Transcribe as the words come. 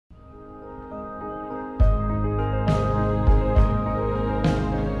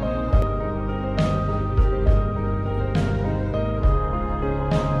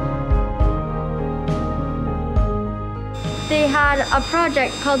had a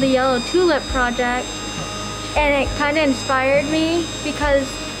project called the Yellow Tulip Project, and it kind of inspired me because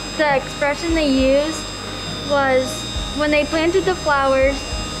the expression they used was when they planted the flowers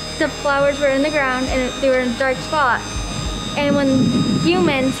were in the ground and they were in a dark spot. And when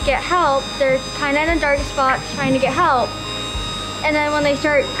humans get help, they're kind of in a dark spot trying to get help. And then when they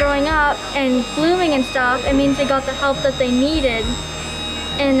start growing up and blooming and stuff, it means they got the help that they needed.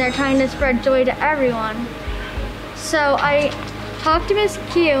 And they're trying to spread joy to everyone. So I talked to Miss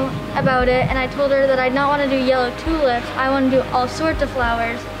Q about it, and I told her that I not want to do yellow tulips, I want to do all sorts of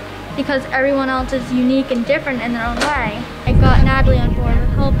flowers because everyone else is unique and different in their own way. I got Natalie on board with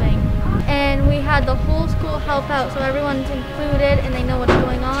helping. And we had the whole school help out, so everyone's included and they know what's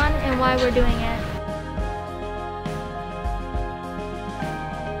going on and why we're doing it.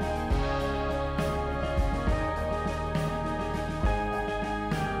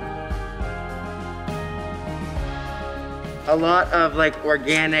 A lot of like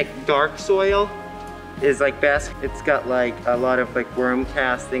organic dark soil is like best. It's got like a lot of like worm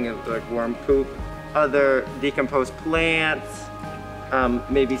casting and like worm poop, other decomposed plants,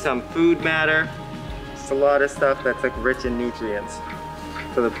 maybe some food matter. Just a lot of stuff that's like rich in nutrients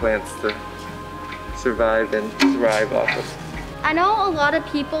for the plants to survive and thrive off of. I know a lot of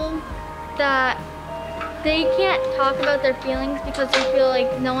people that they can't talk about their feelings because they feel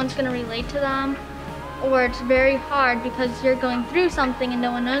like no one's gonna relate to them, or it's very hard because you're going through something and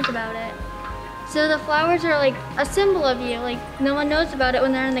no one knows about it. So the flowers are like a symbol of you, like no one knows about it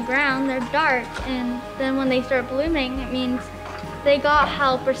when they're in the ground, they're dark, and then when they start blooming, it means they got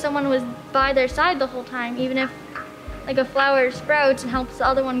help or someone was by their side the whole time, even if like a flower sprouts and helps the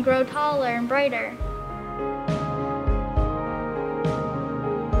other one grow taller and brighter.